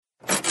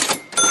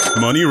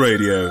Money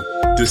Radio,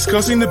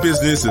 discussing the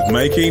business of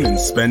making and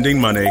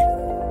spending money.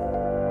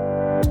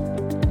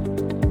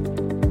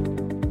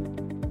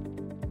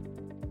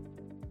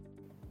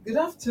 Good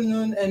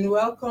afternoon and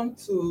welcome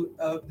to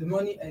the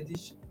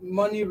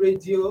Money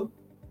Radio,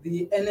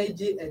 the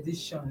Energy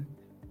Edition.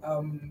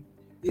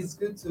 It's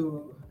good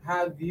to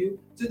have you.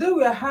 Today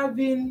we are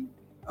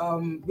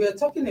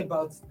talking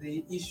about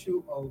the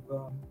issue of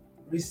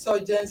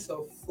resurgence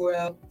of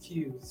fuel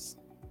queues,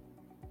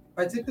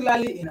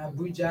 particularly in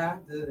Abuja,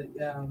 the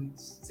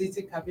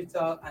city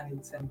capital and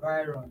its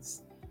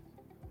environs.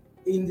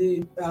 In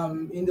the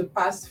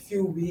past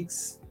few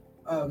weeks,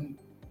 a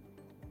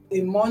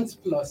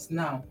month plus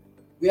now,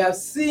 we have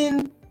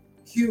seen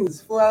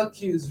fuel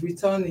queues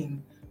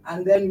returning,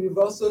 and then we've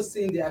also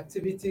seen the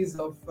activities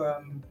of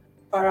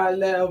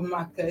parallel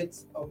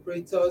market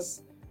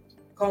operators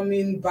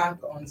coming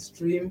back on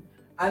stream.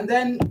 And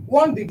then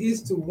one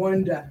begins to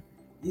wonder,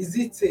 is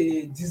it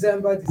a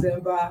December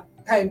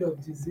kind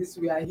of disease?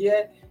 We are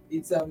here,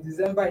 it's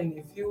December in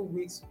a few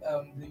weeks,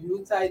 the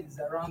Yuletide is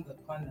around the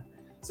corner.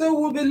 So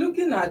we'll be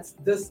looking at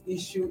this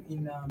issue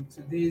in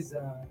today's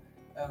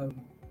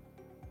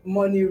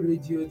Money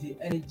Radio, the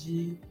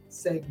energy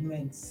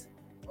segment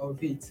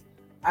of it.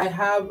 I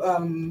have,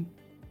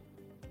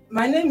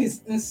 my name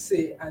is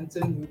Nse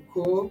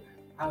Antoniuko.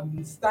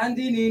 I'm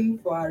standing in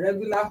for our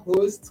regular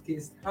host,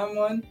 Case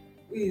Hammond,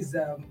 who is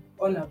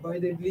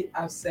unavoidably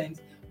absent.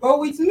 But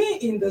with me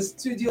in the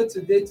studio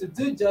today to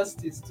do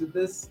justice to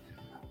this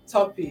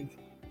topic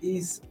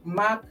is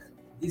Mark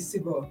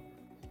Isibo.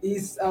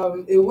 He's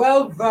a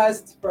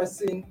well-versed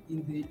person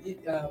in the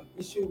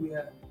issue we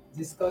are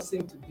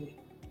discussing today.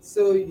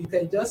 So you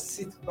can just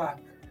sit back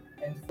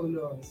and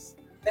follow us.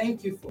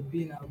 Thank you for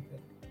being out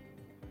there.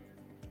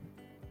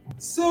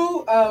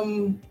 So,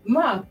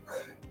 Mark,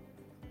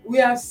 we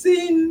have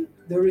seen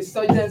the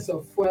resurgence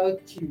of fuel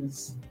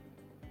queues.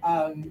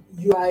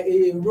 You are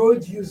a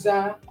road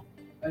user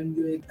and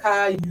you're a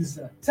car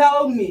user.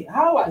 Tell me,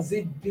 how has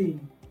it been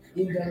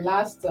in the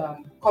last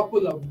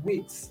couple of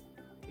weeks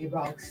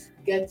about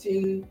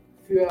getting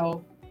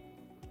fuel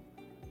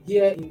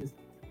here in the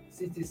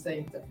city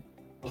center?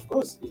 Of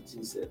course, it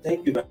is.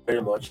 Thank you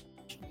very much.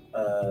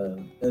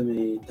 Let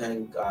me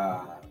thank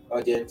our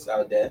audience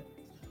out there.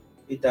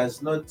 It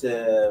has not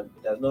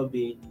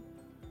been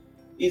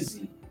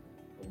easy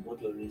for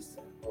motorists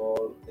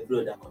or every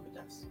other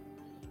commuters.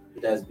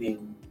 It has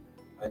been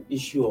an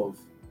issue of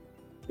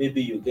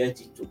maybe you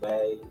get it to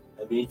buy,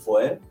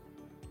 fuel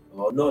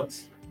or not.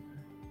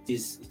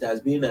 It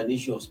has been an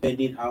issue of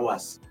spending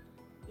hours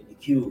in the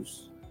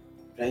queues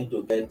trying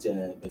to get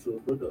petrol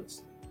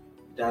products.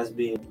 It has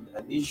been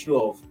an issue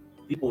of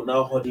people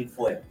now hoarding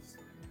fuel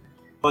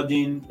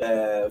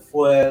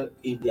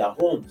in their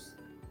homes.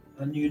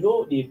 And you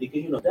know the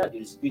implication of that,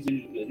 the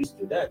security risk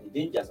to that, the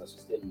dangers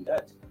associated with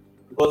that.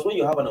 Because when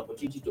you have an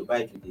opportunity to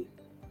buy today,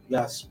 you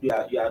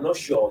are not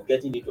sure of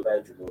getting it to buy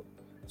tomorrow.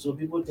 So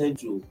people tend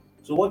to,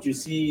 so what you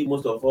see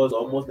most of us,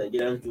 or most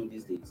Nigerians do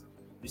these days,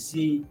 you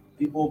see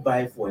people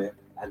buy fuel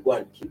and go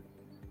and keep.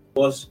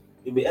 Because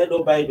you may end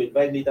up buying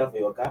 25 liters for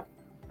your car,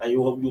 and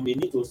you may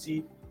need to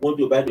want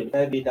to buy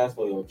 25 liters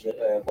for your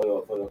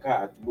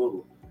car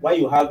tomorrow. While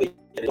you have it,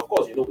 of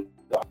course, the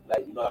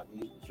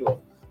issue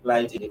of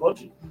light in the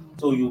country.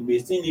 So you may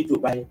still need to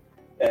buy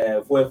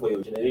fuel for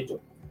your generator.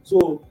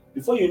 So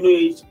before you know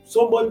it,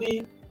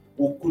 somebody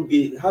who could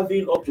be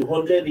having up to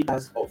 100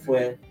 liters of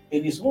fuel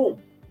in his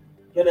home.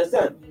 You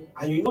understand?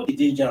 And you know the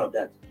danger of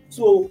that.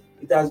 So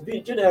it has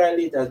been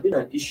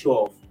an issue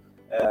of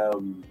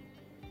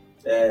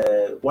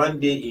one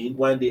day in,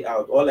 one day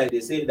out. Or like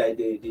they say, like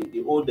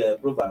the old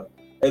proverb,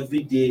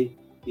 every day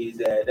is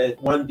there's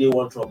one day,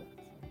 one trouble.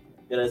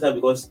 You understand?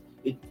 Because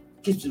it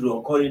keeps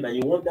recurring, and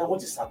you wonder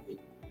what is happening.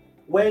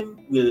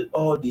 When will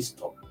all this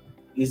stop?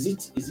 Is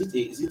it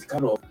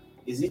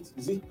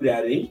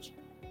prearranged?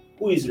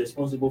 Who is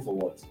responsible for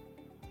what?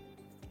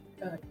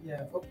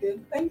 Okay,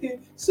 thank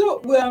you.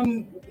 So,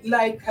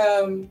 like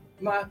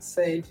Mark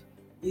said,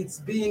 it's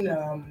been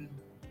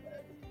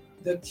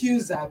the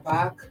queues are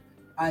back,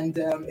 and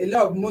a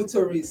lot of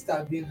motorists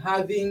have been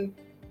having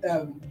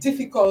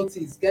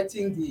difficulties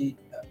getting the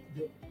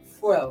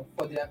fuel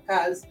for their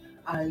cars,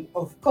 and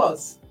of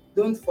course,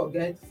 don't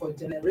forget for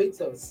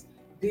generators,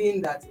 being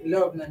that a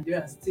lot of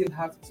Nigerians still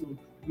have to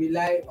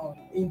rely on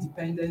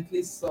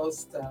independently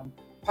sourced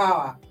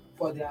power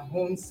for their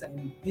homes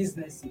and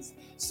businesses.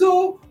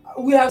 So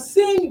we have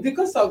seen,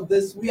 because of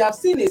this, we have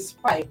seen a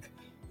spike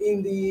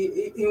in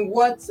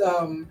what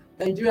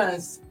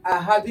Nigerians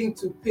are having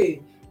to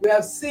pay. We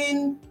have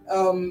seen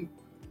the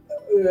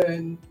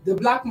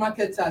black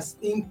marketers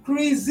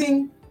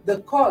increasing the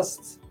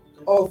cost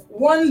of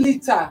 1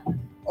 liter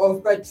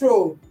of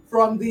petrol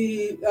from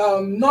the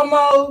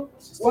normal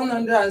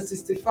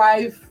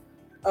 165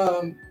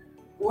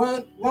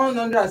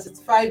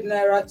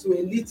 naira to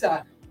a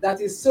liter that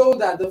is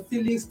sold at the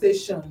filling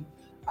station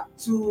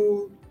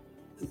to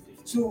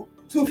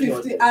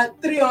 250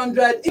 and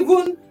 300,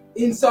 even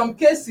in some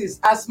cases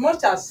as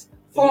much as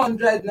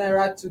 400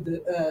 naira to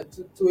the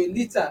to a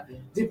liter,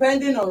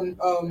 depending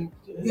on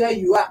where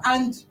you are.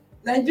 And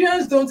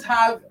Nigerians don't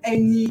have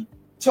any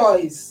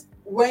choice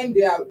when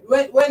they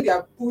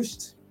are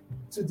pushed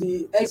to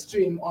the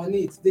extreme on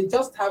it. They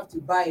just have to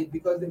buy it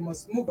because they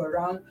must move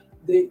around.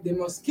 They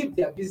must keep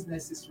their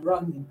businesses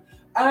running.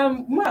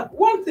 Mark,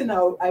 one thing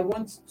I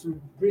want to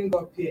bring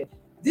up here.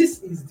 This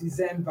is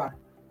December,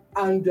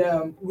 and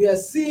we are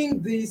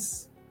seeing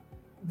this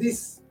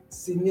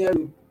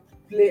scenario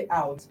play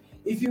out.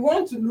 If you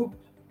want to look,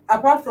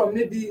 apart from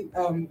maybe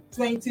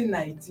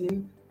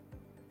 2019,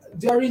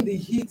 during the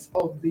heat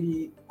of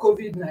the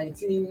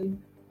COVID-19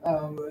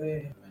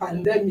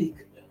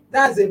 pandemic,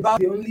 that's about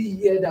the only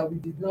year that we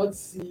did not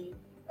see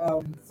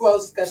fuel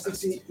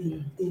scarcity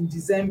in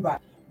December.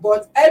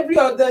 But every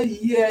other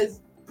year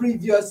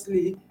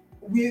previously,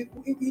 we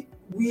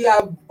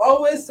have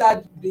always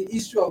had the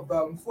issue of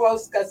fuel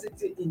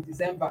scarcity in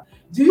December.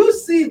 Do you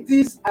see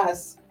this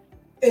as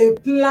a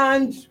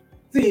planned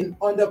thing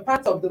on the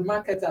part of the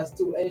marketers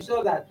to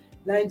ensure that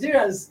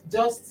Nigerians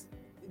just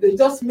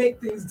make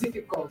things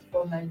difficult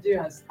for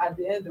Nigerians at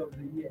the end of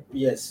the year?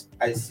 Yes,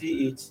 I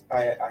see it.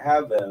 I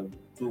have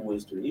two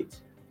ways to it.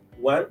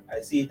 One,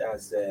 I see it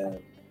as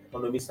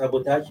economic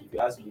sabotage, if you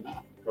ask me,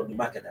 from the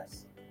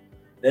marketers.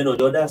 Then on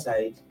the other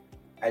side,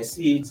 I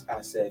see it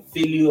as a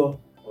failure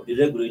of the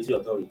regulatory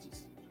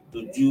authorities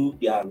to do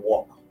their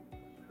work,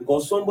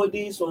 because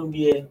somebody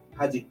somewhere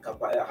has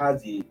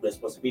the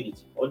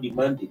responsibility or the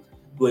mandate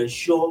to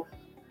ensure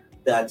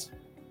that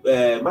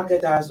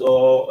marketers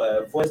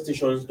or fuel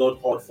stations don't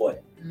hold fuel.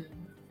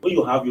 When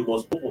you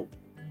must open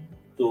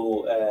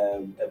to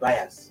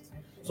buyers.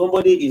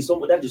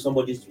 That is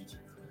somebody's duty.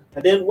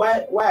 And then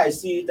why I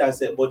see it as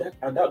that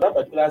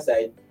particular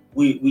side,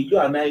 you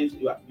and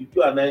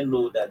I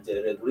know that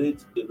the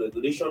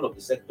regulation of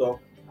the sector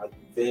has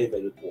been very,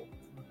 very poor.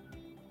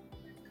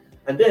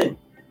 And then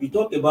we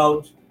talk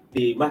about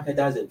the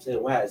marketers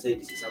themselves. Why I say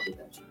this is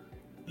sabotage.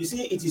 You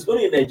see, it is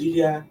only in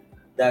Nigeria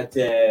that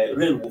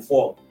rain will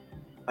fall,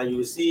 and you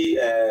will see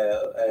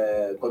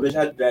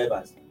commercial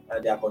drivers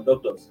and their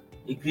conductors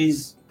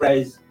increase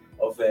price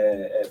of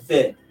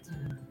fare,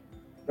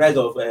 price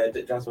of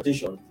the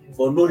transportation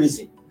for no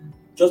reason,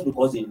 just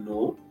because they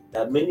know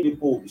that many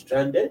people will be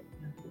stranded,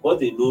 because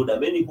they know that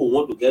many people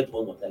want to get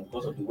home on time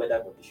because of the weather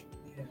condition.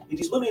 It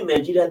is only in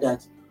Nigeria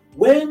that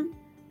when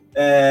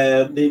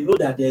they know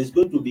that there is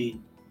going to be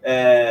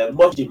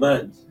much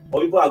demand,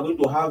 or people are going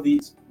to have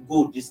it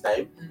good this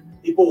time,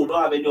 people will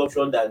not have any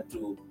option than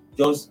to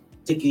just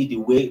take it the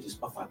way it is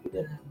offered to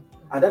them.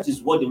 And that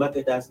is what the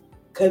marketers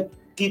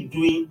keep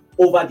doing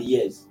over the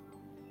years.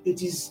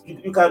 It is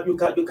you can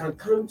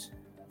count.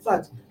 In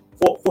fact,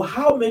 for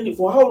how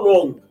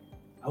long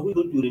are we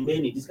going to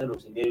remain in this kind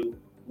of scenario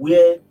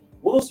where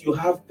once you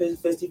have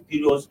festive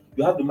periods,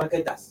 you have the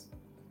marketers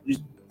who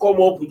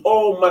come up with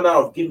all manner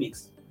of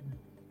gimmicks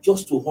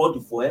just to hold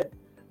the fuel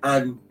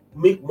and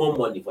make more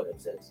money for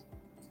themselves?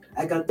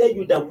 I can tell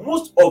you that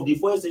most of the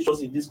fuel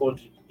stations in this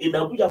country, in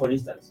Abuja for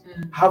instance,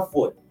 have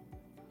fuel.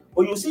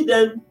 But you see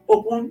them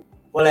open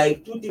for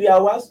like 2-3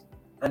 hours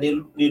and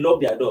they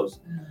lock their doors.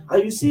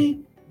 And you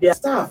see their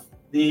staff,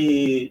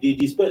 the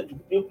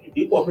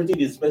operating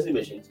the dispensing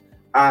machines,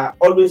 are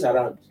always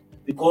around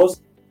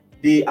because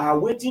they are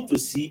waiting to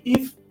see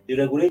if the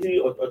regulatory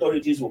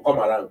authorities will come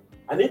around.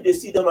 And if they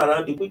see them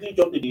around, they quickly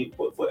jump to the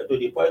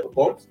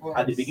pumps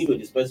and they begin to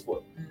dispense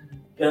fuel.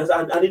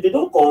 And if they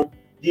don't come,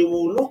 they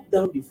will lock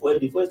down the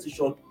fuel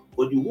station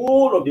for the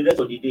whole of the rest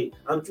of the day.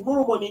 And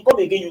tomorrow morning, come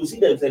again, you will see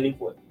them selling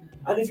fuel.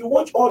 And if you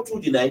watch all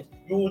through the night,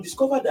 you will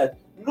discover that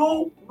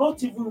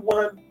not even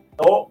one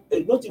or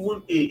not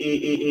even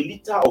a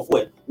liter of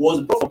fuel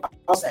was brought from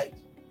outside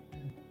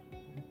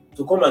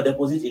to come and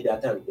deposit in their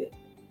tank there.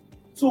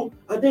 So,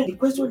 and then the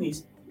question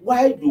is,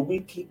 why do we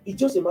keep? It's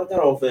just a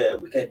matter of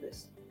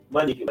wickedness,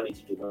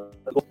 humanity to man.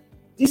 Because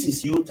this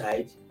is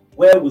Yuletide,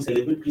 where we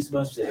celebrate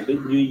Christmas, we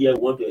celebrate New Year, we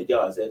want to enjoy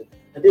ourselves,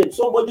 and then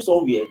somebody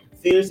somewhere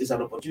feels it's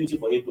an opportunity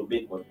for him to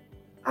make money.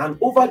 And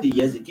over the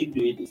years, they keep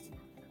doing this thing,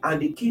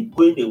 and they keep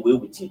going away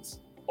with it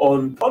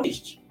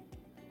unpunished.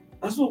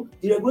 And so,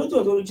 the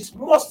regulatory authorities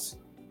must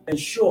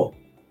ensure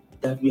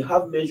that we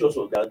have measures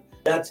of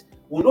that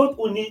will not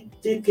only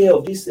take care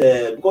of this,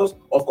 because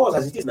of course,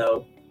 as it is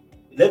now,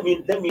 let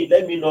me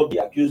not be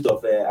accused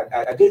of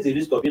against the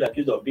risk of being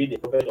accused of being a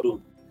prophet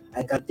alone.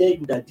 I can tell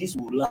you that this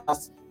will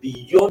last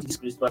beyond this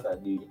Christmas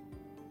and New Year.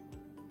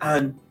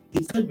 And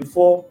the time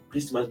before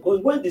Christmas,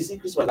 because when they see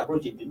Christmas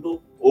approaching, they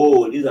know,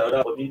 this is another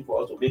opportunity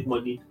for us to make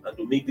money and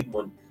to make big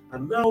money.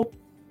 And now,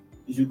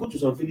 if you go to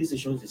some filling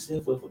stations, they sell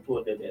fuel for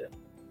 200 naira.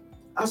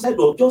 Outside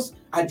of just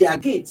at their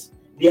gates,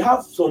 they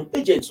have some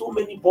agents, so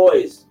many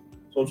boys,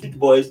 some street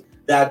boys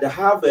that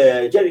have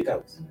jerry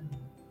cans,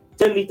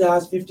 10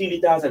 liters, 50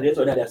 liters, and that's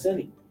what they are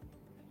selling.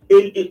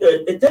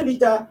 A 10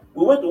 liter,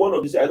 we went to one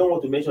of the, I don't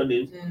want to mention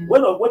names,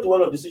 went to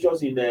one of the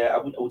stations in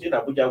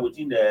Abuja,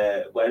 within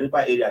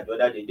Guayanipa area the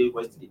other day,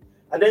 yesterday.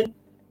 And then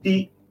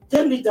the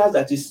 10 liters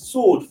that is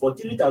sold for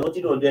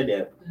 3,300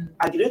 naira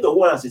at the rate of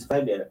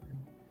 165 naira.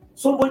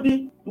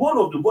 one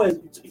of the boys,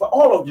 if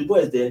all of the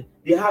boys there,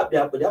 they have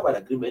an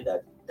agreement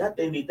that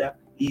 10 liter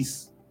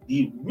is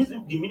the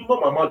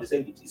minimum amount they say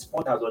it is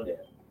 4,000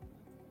 naira.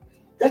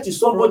 That is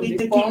somebody From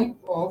the taking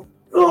pump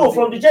of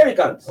from the jerry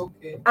cans.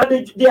 okay.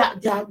 And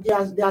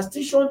they are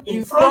stationed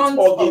in front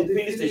of the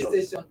filling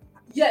station.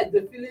 Yeah,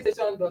 the filling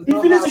station does The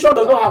filling station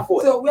does not have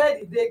fuel. So where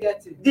did they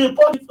get it? They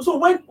bought it. So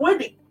when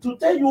they, to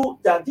tell you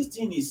that this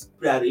thing is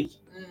prearranged,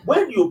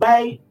 when you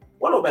buy,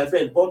 one of my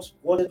friends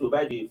wanted to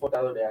buy the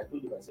 4,000 naira. I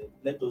told him, I said,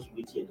 let us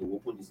wait here to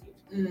open this gate.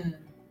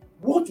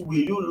 What will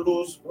you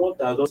lose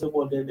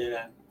 1,700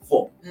 naira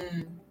for?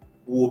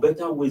 We will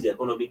better waste the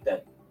economic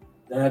time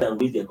rather than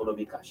waste the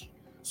economic cash.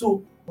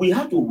 So we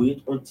had to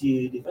wait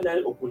until they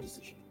finally opened the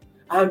station.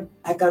 And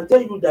I can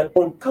tell you that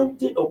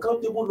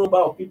uncountable number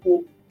of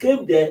people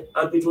came there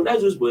and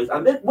patronized those boys.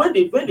 And then when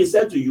they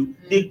said to you,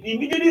 they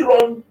immediately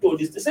run to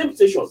the same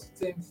station.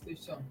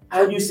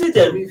 And you see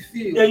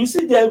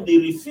them, they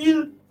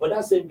refill for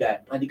that same guy,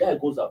 and the guy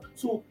goes out.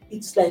 So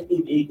it's like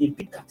a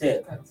big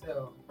cartel.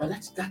 And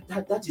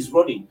that is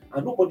running,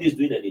 and nobody is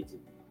doing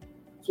anything.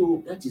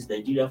 So that is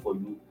Nigeria for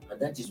you, and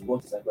that is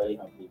what is actually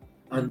happening.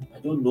 And I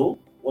don't know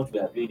what we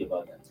are doing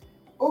about that.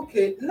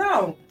 Okay,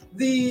 now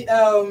the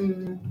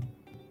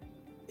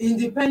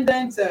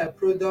independent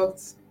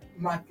product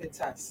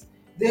marketers,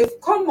 they've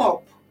come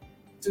up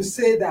to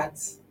say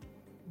that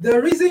the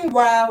reason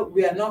why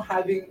we are not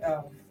having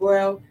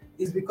fuel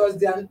is because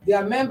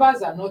their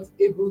members are not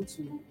able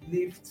to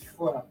lift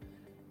fuel.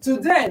 To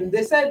them,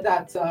 they said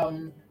that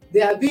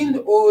they are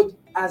being owed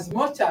as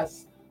much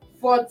as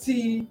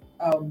 40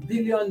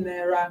 billion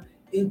naira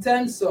in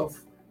terms of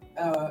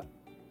fuel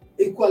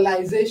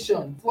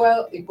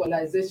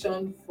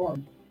equalization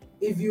fund.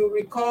 If you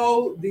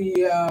recall,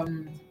 the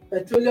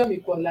Petroleum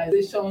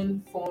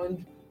Equalization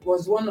Fund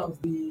was one of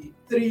the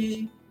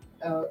 3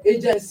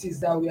 agencies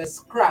that were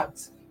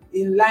scrapped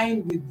in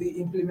line with the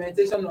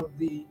implementation of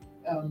the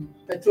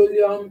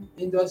Petroleum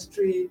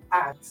Industry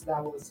Act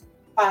that was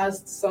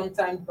passed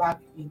sometime back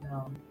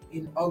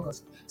in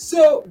August.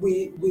 So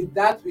with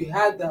that we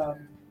had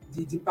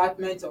the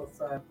Department of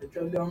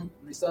Petroleum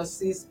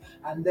Resources,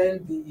 and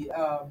then the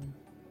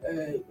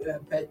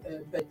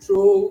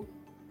petrol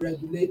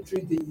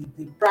regulatory,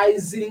 the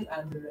pricing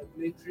and the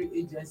regulatory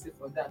agency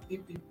for that,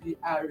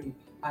 PPPRA,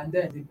 and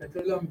then the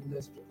Petroleum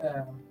Industry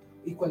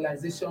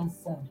Equalization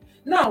Fund.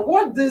 Now,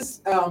 what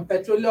this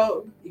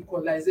Petroleum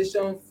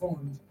Equalization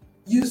Fund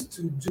used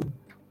to do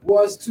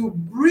was to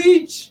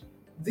bridge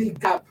the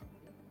gap,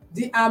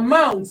 the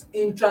amount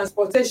in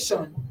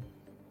transportation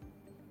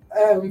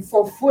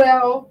for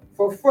fuel,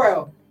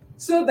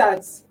 so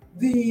that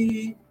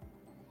the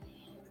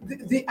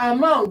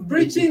amount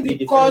bridging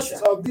the cost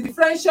of the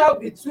differential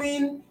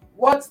between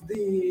what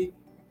the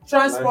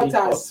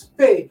transporters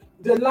pay,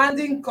 the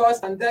landing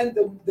cost, and then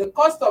the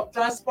cost of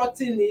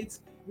transporting it,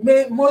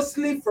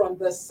 mostly from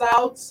the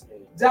south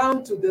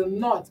down to the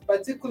north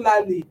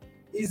particularly,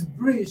 is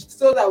bridged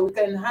so that we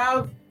can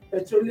have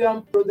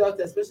petroleum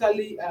products,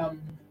 especially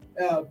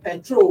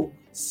petrol,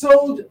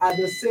 sold at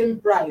the same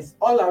price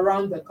all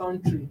around the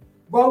country.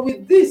 But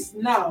with this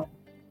now,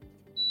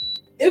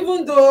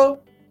 even though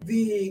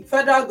the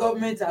federal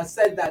government has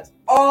said that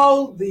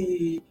all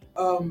the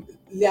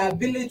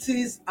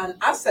liabilities and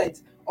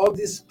assets of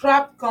the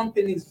scrap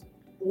companies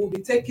will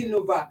be taken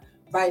over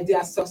by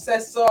their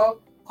successor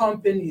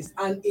companies,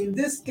 and in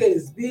this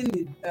case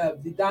being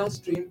the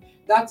downstream,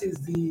 that is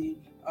the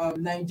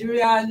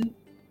Nigerian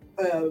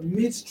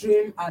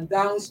midstream and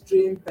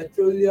downstream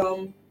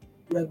petroleum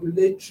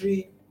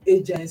regulatory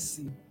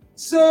agency.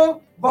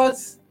 So, but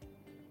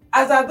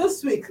as of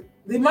this week,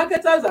 the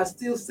marketers are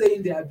still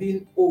saying they are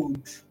being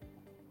owed.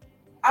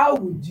 How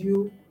would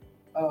you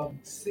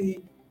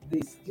see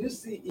this? Do you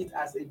see it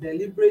as a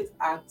deliberate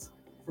act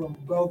from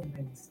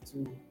government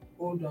to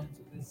hold on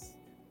to this?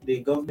 The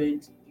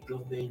government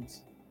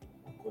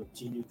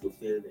continue to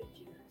fail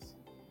Nigerians.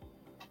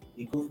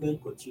 The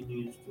government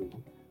continues to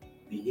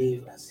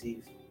behave as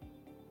if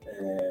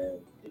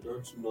they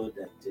don't know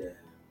that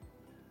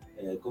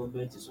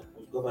governance is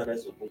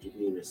supposed to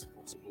be a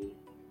responsible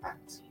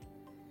act.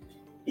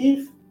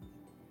 If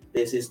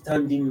there's a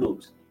standing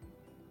note,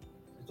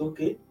 it's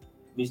okay,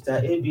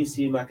 Mr.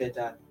 ABC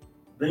marketer,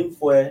 bring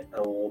fuel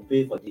and we'll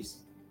pay for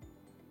this.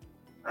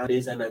 And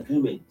there's an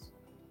agreement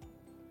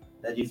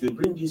that if you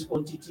bring this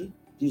quantity,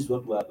 this is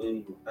what we are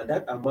paying you. And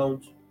that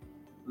amount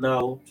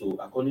now, to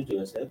according to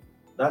yourself,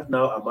 that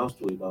now amounts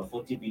to about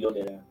 40 billion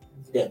naira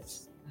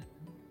debts.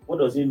 What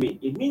does it mean?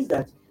 It means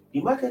that the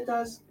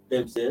marketers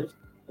themselves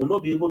will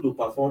not be able to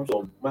perform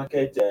some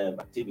market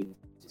activities,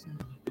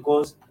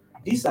 because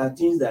these are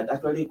things that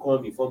actually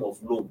come in form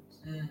of loans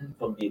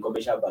from the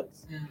commercial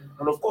banks.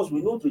 And of course,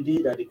 we know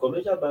today that the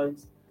commercial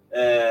banks,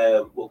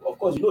 of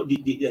course, you know,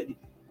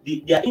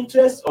 their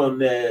interest on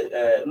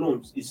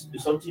loans is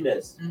something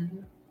else.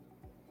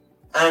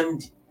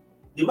 And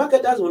the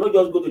marketers will not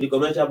just go to the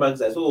commercial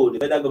banks and say, oh, the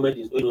federal government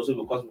is owing also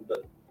because of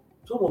that.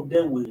 Some of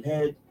them will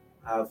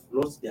have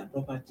lost their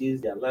properties,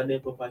 their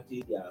landed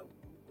property, their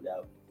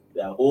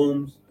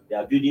homes,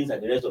 their buildings,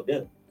 and the rest of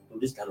them to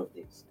this kind of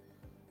things.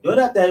 The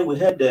other time we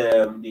heard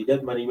the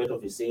debt management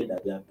office saying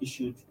that they have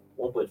issued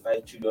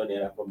 1.5 trillion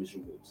naira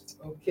promissory notes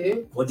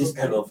Okay. for this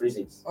kind of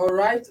reasons. All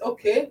right.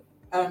 Okay.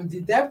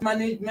 The debt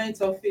management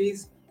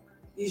office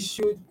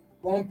issued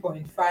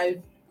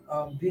 1.5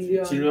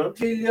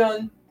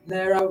 trillion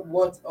naira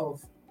worth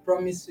of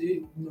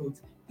promissory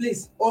notes.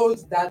 Please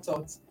hold that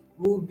thought.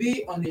 We'll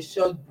be on a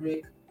short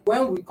break.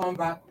 When we come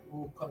back,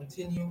 we'll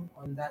continue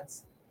on that.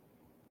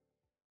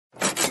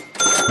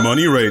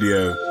 Money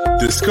Radio,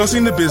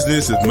 discussing the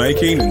business of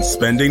making and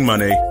spending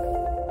money.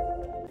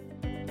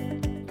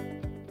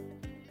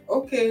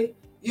 Okay,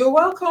 you're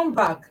welcome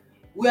back.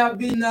 We have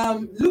been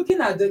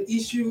looking at the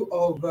issue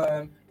of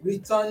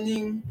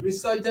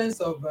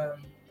resurgence of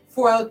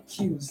fuel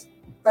queues,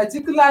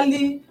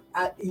 particularly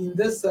in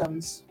this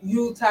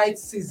Yuletide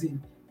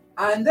season,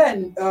 and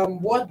then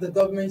what the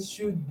government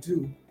should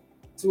do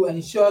to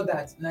ensure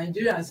that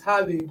Nigerians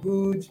have a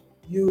good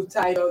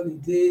Yuletide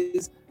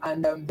holidays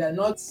and they're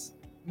not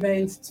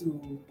meant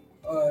to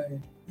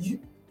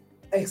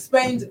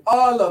expend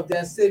all of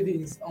their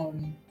savings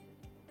on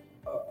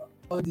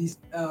this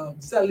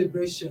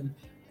celebration.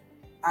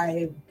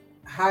 I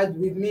had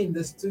with me in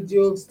the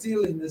studio,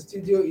 still in the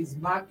studio, is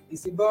Mark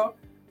Isibo,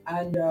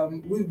 and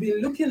we've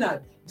been looking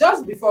at,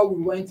 just before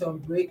we went on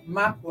break,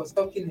 Mark was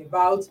talking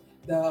about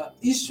the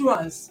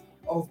issuance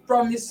of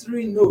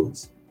promissory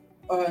notes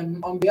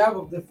on behalf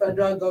of the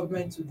federal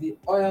government to the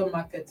oil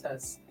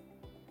marketers,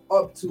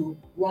 up to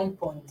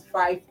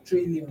 1.5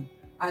 trillion.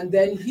 And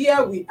then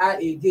here we are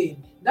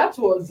again. That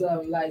was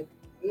like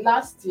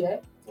last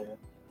year. Yeah.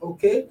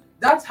 Okay,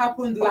 that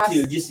happened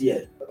this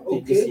year.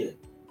 Okay,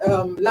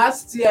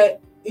 last year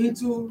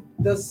into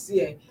this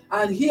year,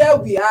 and here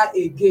we are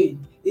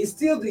again. It's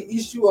still the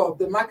issue of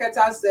the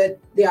marketers said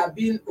they are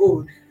being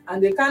owed,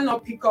 and they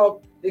cannot pick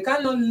up, they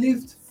cannot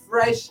lift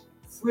fresh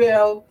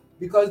fuel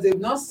because they've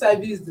not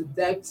serviced the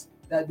debt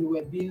that they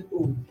were being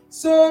owed.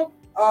 So,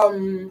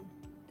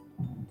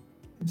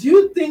 do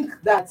you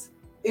think that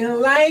in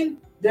line,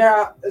 there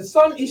are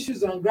some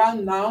issues on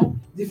ground now?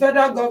 The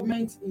federal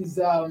government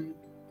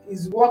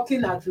is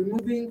working at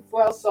removing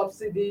fuel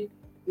subsidy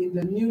in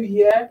the new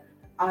year,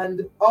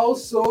 and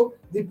also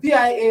the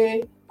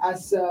PIA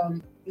as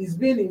is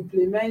being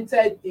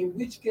implemented, in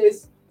which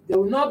case there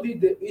will not be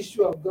the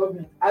issue of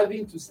government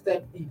having to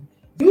step in.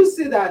 Do you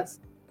see that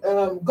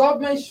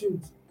government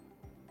should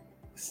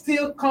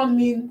still come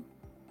in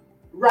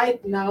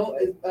right now,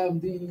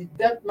 the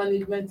debt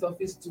management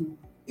office, to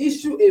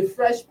issue a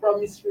fresh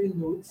promissory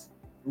note?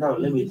 Now,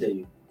 let me tell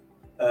you.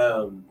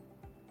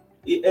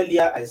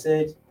 Earlier, I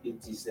said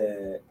it is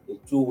a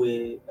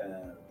two-way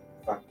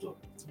factor.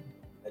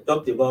 I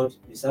talked about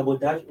the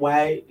sabotage.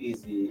 Why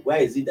is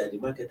it that the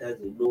marketers,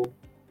 they know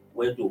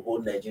when to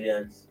hold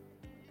Nigerians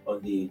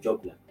on the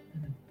jugular?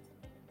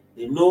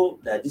 They know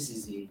that this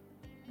is the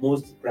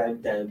most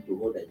prime time to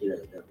hold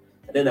Nigerians down.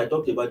 And then I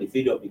talked about the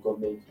failure of the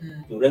government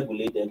to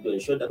regulate them, to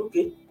ensure that,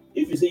 okay,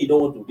 if you say you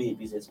don't want to be in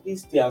business,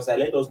 please stay outside.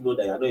 Let us know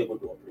that you are not able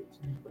to operate.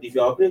 But if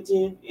you are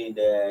operating in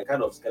the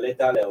kind of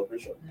skeletal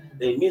operation,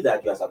 then it means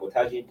that you are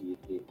sabotaging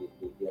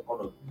the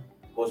economy,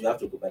 because you have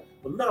to provide.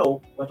 But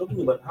now we're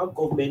talking about how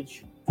government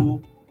should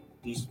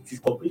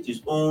complete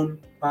its own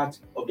part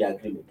of the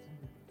agreement.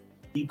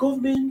 The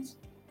government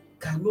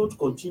cannot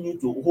continue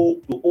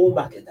to own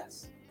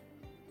marketers,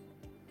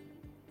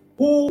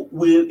 who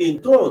will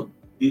in turn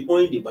be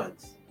owing the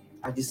banks.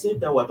 At the same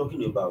time, we're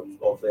talking about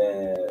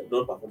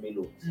non-performing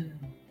loans,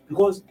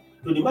 because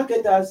to the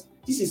marketers,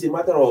 this is a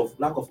matter of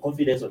lack of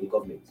confidence of the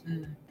government,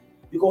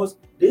 because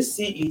they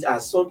see it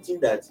as something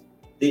that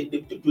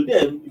to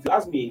them, if you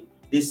ask me,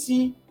 they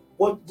see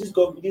what this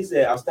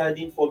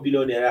outstanding 4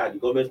 billion naira and the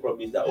government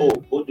promised that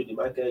go to the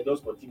market,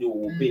 just continue,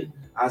 we will pay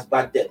as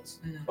bad debt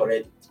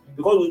already.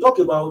 Because we talk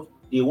about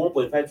the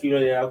 1.5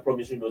 trillion naira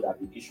promissory note that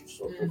been issued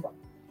so far.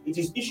 It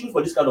is issued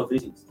for this kind of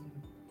reasons,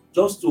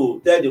 just to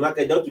tell the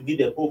market, just to give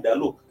them hope that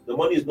look, the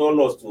money is not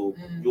lost, you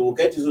will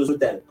get it also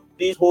time.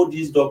 Please hold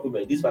this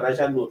document, this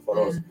financial note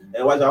for us.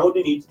 And while you're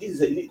holding it, this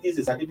is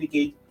a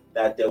certificate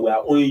that we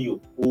are owing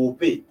you, we will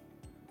pay.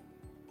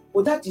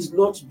 But that is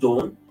not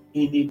done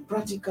in a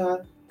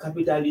practical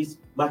capitalist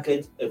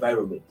market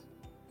environment.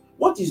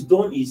 What is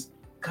done is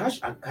cash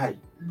and carry.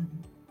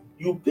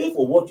 You pay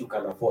for what you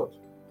can afford,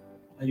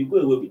 and you go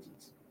away with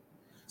it.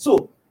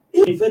 So,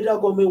 if the federal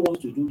government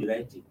wants to do the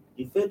right thing,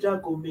 if the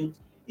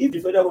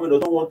federal government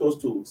doesn't want us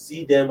to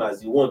see them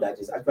as the one that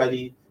is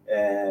actually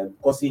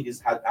causing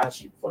this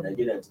hardship for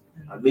Nigerians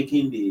and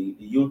making the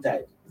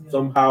Yuletide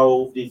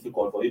somehow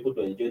difficult for people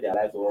to enjoy their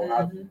lives or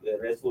have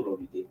a restful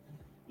holiday,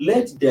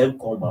 let them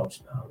come out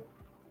now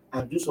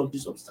and do something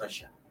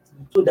substantial,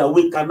 so that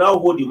we can now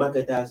hold the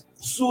marketers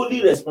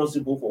solely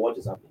responsible for what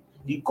is happening.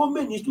 The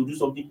government needs to do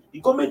something. The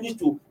government needs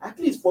to at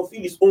least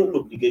fulfill its own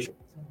obligation,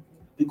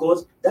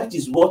 because that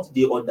is what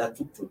they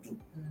undertook to do.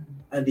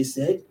 And they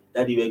said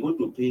that they were going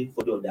to pay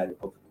for the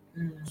recovery.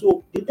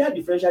 So the tax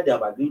differential they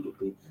have agreed to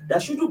pay,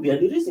 that shouldn't be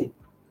any reason.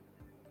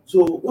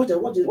 So what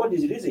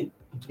is the reason?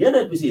 The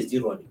NNPC is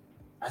still running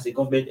as a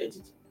government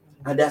entity,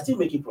 and they are still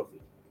making profit.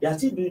 They are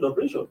still doing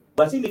operation,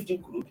 but still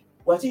lifting crude.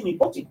 we're still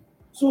importing.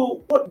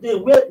 So what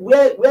then?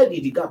 Where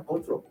did the gap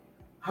come from?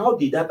 How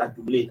did that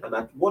accumulate, and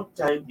at what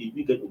time did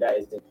we get to that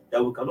extent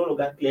that we can no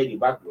longer clear the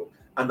backlog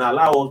and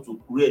allow us to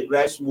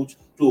rise smooth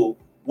to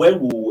when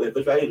we will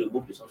eventually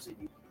remove the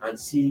subsidy and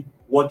see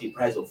what the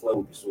price of fuel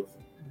will be sold for?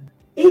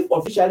 If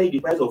officially the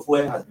price of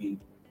fuel has been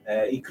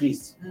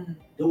increased, then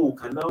we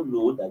can now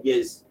know that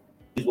yes,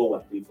 this is what we're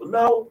paying for.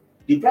 Now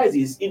the price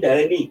is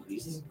indirectly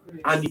increased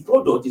and the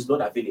product is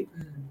not available.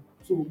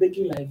 So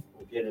making life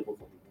unbearable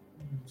for people.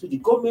 So the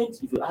government,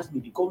 if you ask me,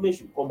 the government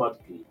should come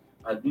out clean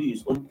and do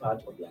its own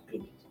part of the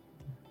agreement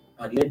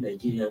and let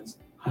Nigerians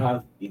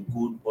have a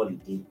good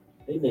holiday.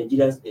 Let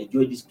Nigerians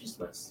enjoy this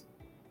Christmas.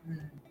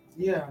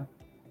 Yeah,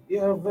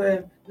 you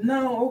have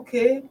now.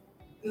 Okay,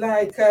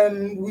 like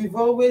we've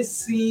always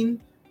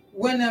seen,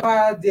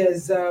 whenever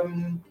there's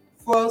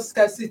fuel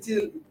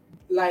scarcity,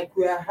 like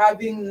we are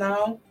having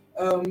now,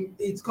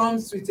 it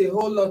comes with a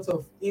whole lot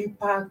of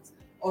impact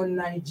on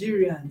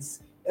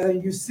Nigerians.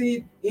 You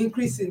see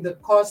increase in the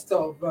cost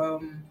of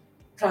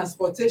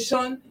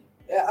transportation.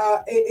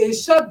 A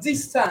short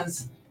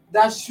distance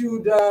that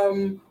should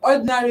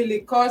ordinarily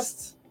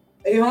cost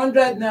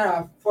 100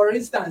 naira, for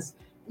instance.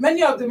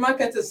 Many of the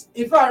marketers,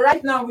 in fact,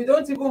 right now we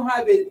don't even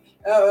have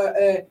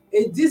a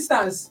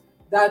distance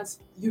that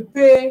you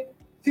pay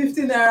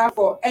 50 naira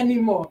for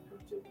anymore.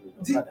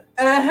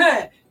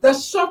 The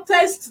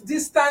shortest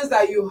distance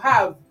that you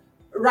have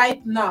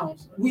right now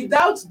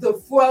without the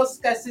fuel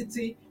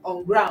scarcity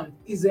on ground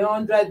is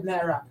 100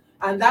 naira,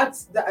 and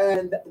that's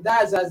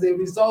as a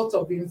result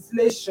of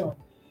inflation.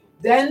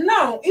 Then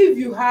now, if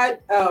you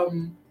had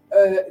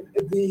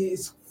the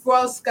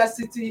fuel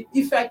scarcity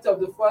effect of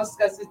the fuel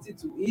scarcity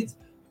to it,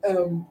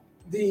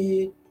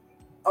 the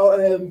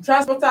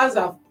transporters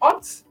have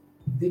upped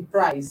the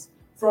price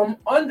from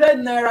 100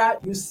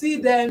 naira. You see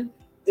them,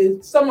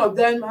 some of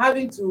them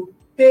having to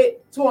pay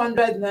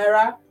 200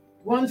 naira,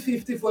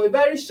 150 for a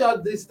very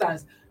short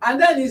distance,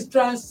 and then it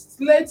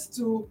translates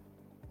to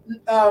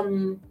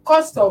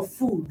cost of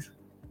food.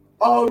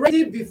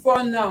 Already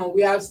before now,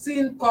 we have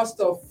seen cost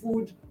of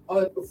food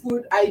or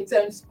food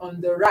items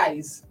on the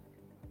rise.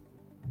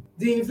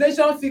 The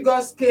inflation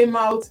figures came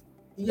out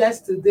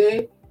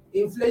yesterday.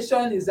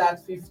 Inflation is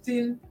at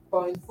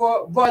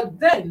 15.4, but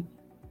then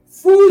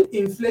food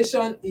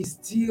inflation is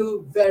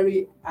still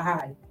very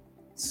high.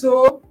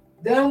 So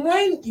then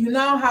when you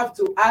now have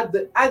to add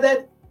the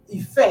added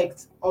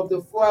effect of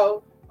the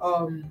fuel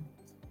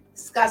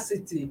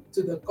scarcity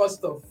to the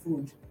cost of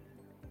food,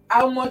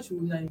 how much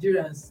will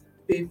Nigerians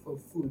pay for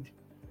food?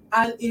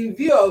 And in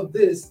view of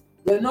this,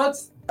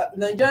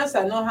 Nigerians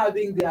are not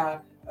having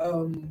their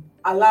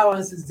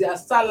allowances, their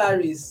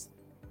salaries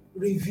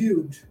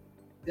reviewed.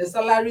 Their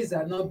salaries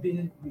are not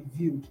being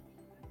reviewed.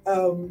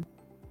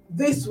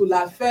 This will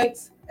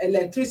affect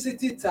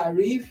electricity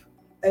tariff,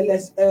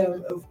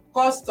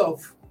 cost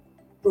of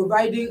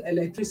providing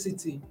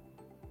electricity.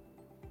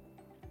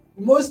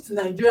 Most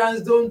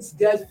Nigerians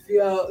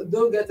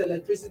don't get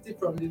electricity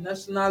from the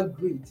national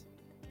grid.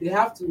 They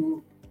have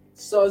to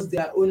source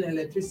their own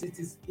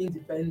electricity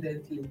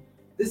independently.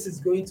 This is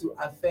going to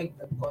affect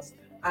the cost,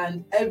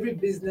 and every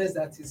business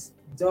that is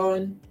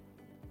done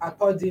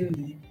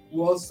accordingly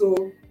will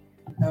also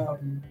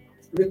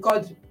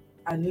record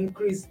an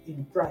increase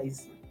in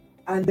price.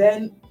 And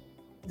then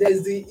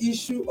there's the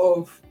issue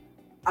of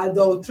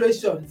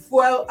adulteration,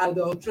 fuel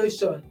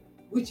adulteration,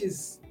 which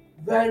is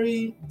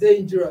very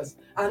dangerous.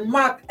 And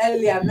Mark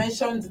earlier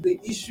mentioned the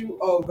issue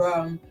of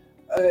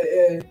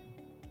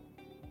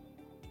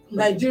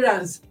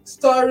Nigerians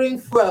storing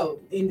fuel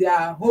in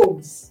their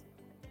homes.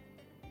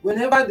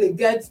 Whenever they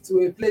get to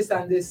a place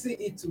and they see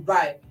it to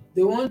buy,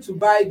 they want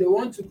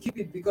to keep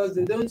it because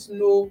they don't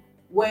know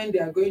when they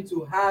are going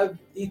to have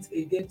it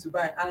again to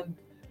buy.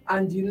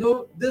 And you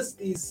know, this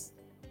is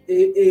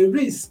a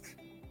risk,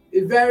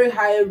 a very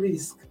high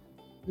risk,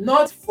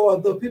 not for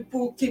the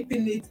people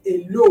keeping it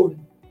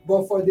alone,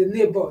 but for the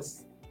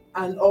neighbors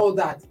and all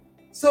that.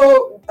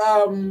 So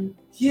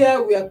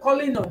here we are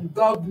calling on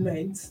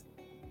government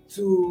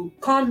to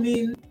come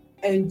in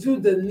and do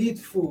the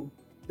needful.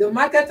 The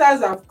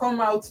marketers have come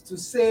out to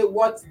say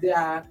what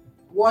their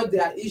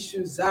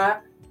issues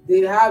are.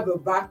 They have a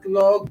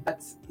backlog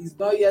that is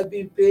not yet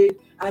being paid,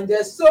 and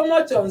there's so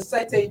much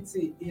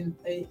uncertainty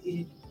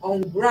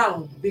on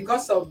ground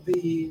because of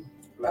the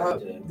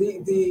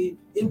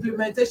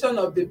implementation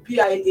of the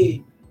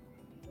PIA,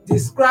 the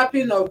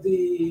scrapping of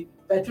the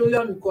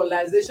Petroleum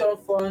Equalization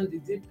Fund, the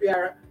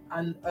DPR,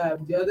 and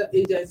the other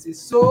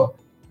agencies. So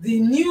the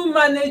new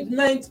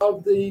management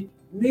of the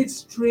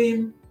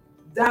midstream,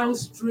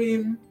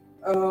 downstream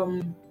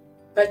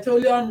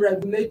petroleum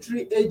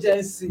regulatory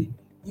agency,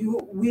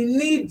 we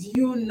need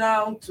you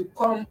now to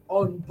come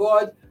on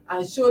board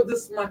and show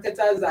these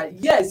marketers that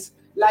yes,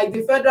 like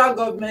the federal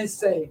government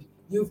said,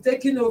 you've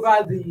taken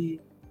over the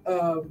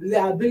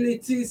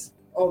liabilities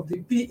of the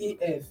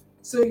PEF,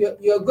 so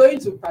you're going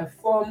to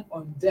perform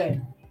on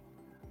them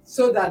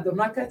so that the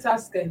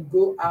marketers can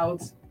go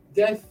out,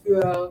 get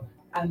fuel,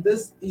 and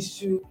this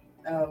issue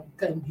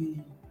can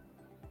be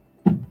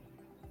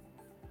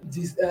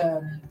this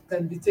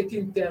can be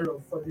taken care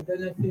of for the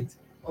benefit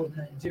of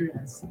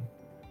Nigerians.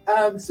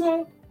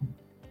 So,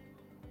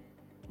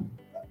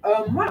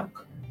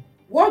 Mark,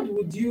 what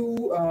would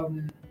you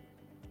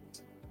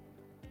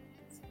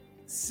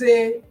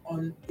say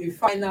on a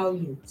final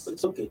note?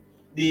 It's okay.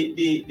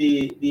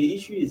 The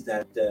issue is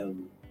that the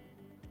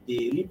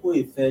ripple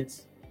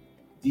effect,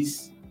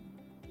 this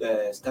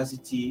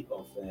scarcity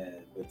of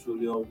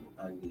petroleum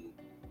and the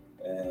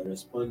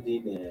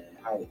responding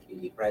hike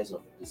in the price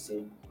of the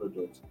same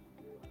product,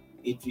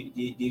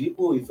 the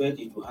ripple effect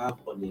it will have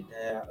on the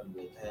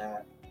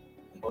entire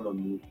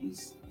economy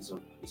is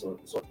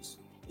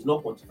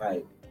not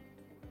quantifiable,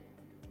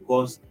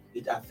 because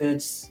it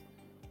affects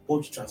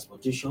both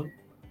transportation,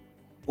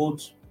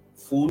 both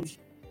food,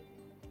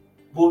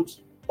 both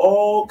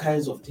all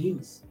kinds of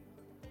things.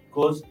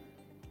 Because,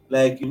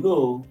 like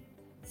fuel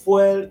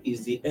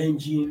is the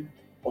engine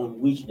on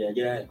which the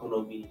Nigerian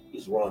economy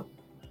is run.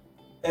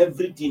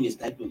 Everything is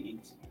tied to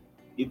it.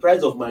 The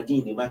price of Maggi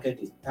in the market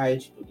is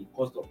tied to the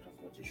cost of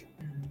transportation.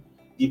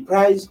 The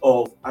price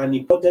of an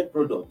imported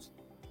product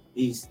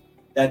is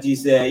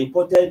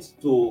imported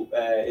to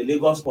a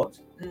Lagos port.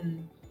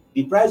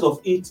 The price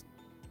of it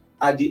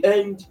at the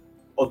end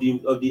of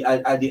the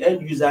at the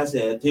end user's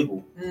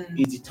table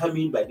is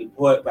determined by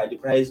the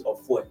price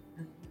of fuel,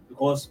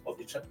 because of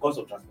the cost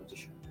of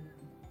transportation.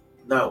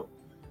 Now,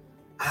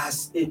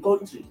 as a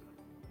country,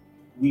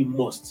 we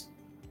must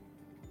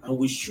and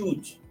we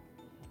should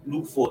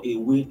look for a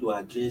way to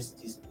address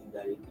these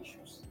indirect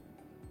issues.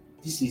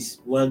 This is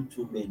one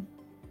too many.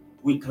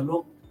 We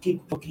cannot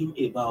keep talking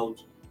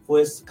about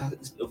fuel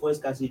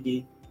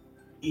scarcity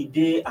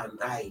day and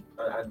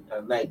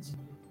night.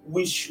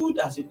 We should,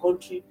 as a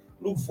country,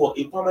 look for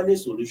a permanent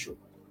solution.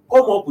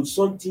 Come up with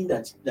something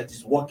that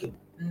is working.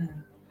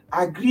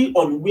 Agree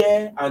on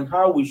where and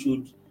how we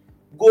should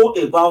go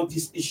about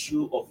this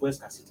issue of fuel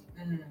scarcity,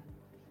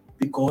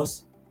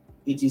 because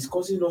it is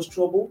causing us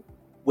trouble.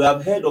 We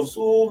have heard of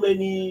so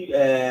many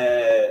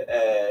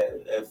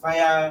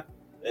fire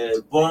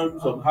burn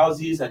some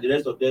houses and the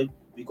rest of them,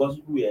 because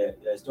people were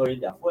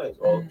storing their fuels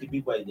or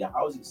keeping fuel in their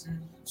houses.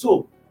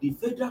 So the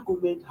federal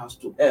government has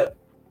to help.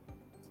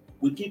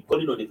 We keep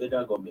calling on the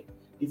federal government.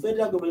 The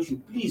federal government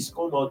should please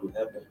come out to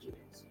help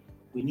Nigerians.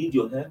 We need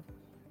your help.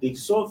 The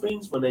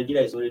sufferings for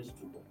Nigeria is already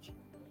too much.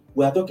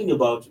 We are talking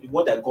about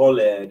what I call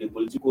the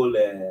political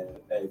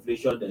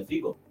inflation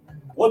figure.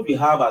 What we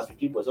have as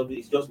 15%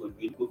 is just a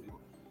political figure.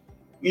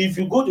 If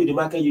you go to the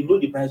market, you know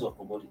the price of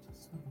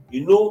commodities.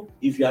 You know,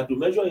 if you have to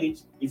measure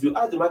it, if you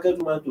ask the market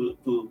woman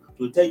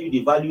to tell you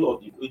the value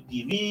of the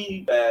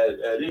real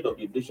rate of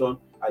inflation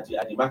at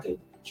the market,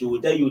 she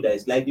will tell you that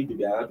it's likely to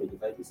be around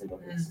 25% or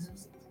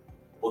 26%.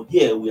 But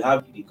here we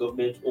have the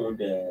government-owned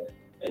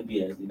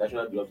NBS, the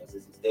National Bureau of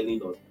Statistics,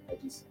 telling us that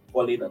it's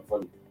falling and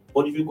falling.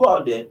 But if you go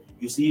out there,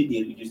 you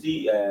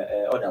see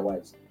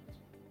otherwise.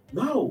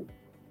 Now,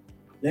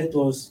 let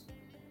us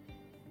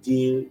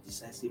deal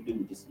decisively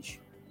with this issue.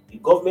 The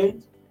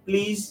government,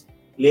 please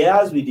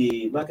liaise with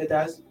the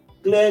marketers,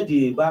 clear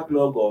the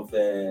backlog of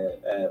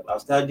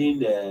outstanding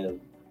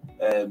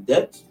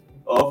debt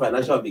or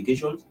financial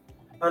obligations,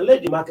 and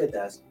let the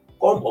marketers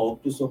come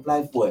up to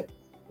supply fuel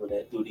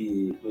to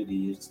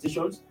the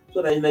stations,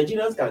 so that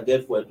Nigerians can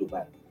get fuel to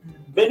buy.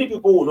 Many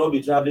people will not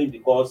be traveling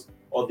because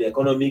of the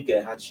economic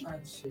hardship.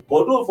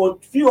 Although for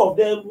few of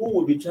them who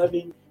will be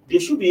traveling, they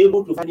should be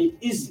able to find it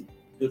easy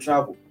to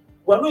travel.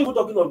 We are not even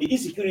talking of the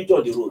insecurity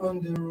on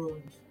the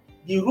road.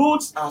 The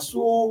roads are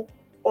so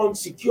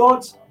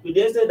unsecured to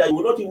the extent that you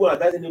will not even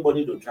advise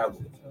anybody to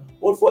travel.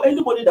 But for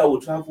anybody that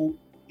will travel,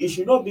 it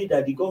should not be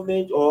that the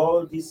government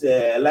or these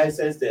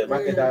licensed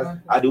marketers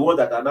are the ones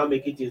that are now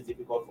making things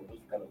difficult for those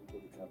kind of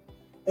people to travel.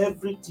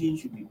 Everything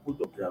should be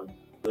put on ground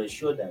to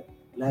ensure that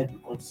life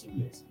becomes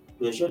seamless,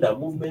 to ensure that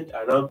movement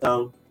around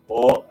town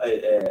or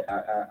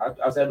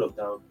outside of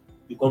town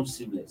becomes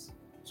seamless,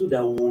 so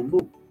that we will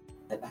know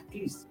that at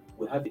least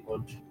we have a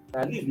country,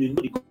 at least we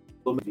know the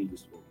government in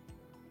this world.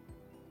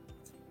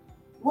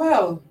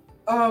 Well,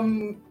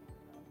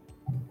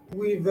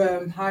 we've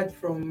heard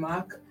from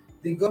Mark.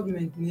 The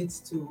government needs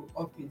to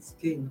up its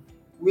game.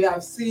 We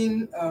have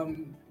seen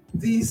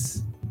the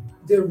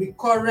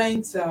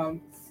recurrent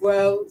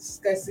fuel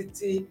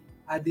scarcity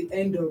at the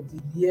end of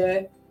the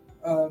year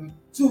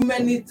too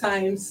many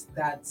times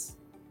that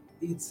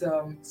it's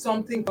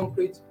something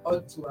concrete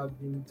ought to have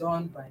been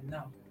done by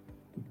now.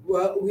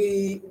 Well,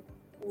 we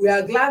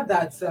are glad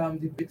that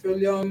the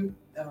Petroleum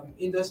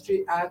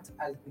Industry Act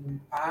has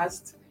been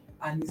passed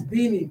and is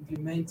being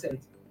implemented.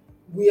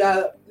 We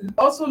are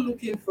also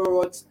looking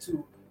forward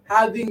to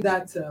having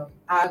that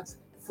act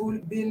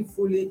being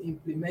fully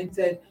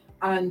implemented,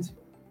 and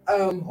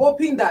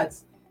hoping that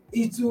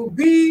it will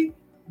be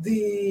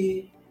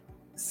the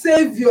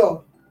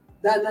savior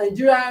that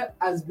Nigeria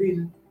has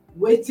been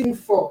waiting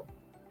for,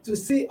 to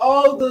see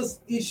all those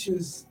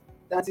issues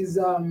that is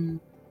that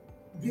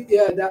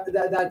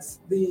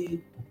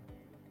the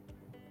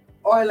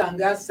oil and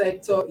gas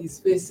sector is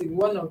facing,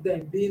 one of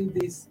them being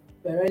this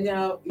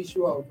perennial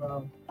issue of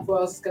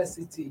fuel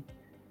scarcity,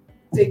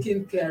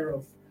 taken care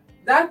of.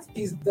 that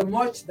is the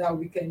much that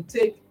we can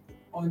take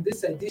on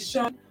this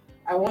edition.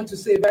 I want to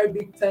say a very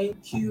big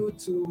thank you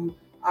to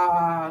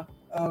our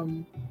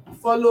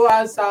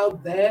followers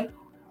out there.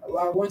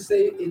 I want to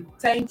say a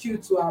thank you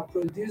to our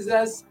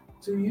producers,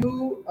 to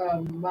you,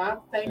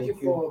 Mark. Thank you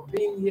for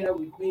being here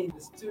with me in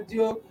the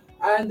studio.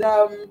 And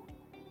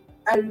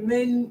I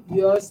remain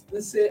yours,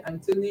 Nse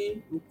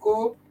Anthony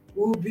Uko.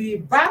 We'll be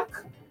back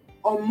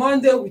on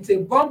Monday with a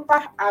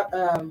bumper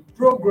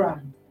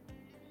program.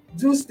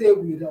 Do stay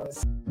with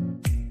us.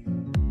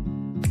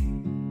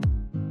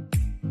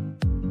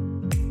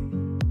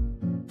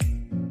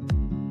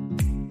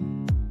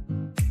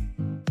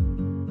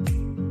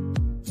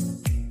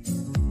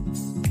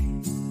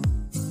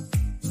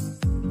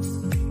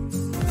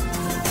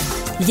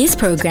 This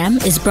program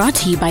is brought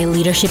to you by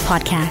Leadership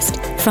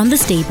Podcast from the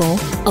stable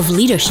of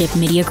Leadership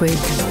Media Group.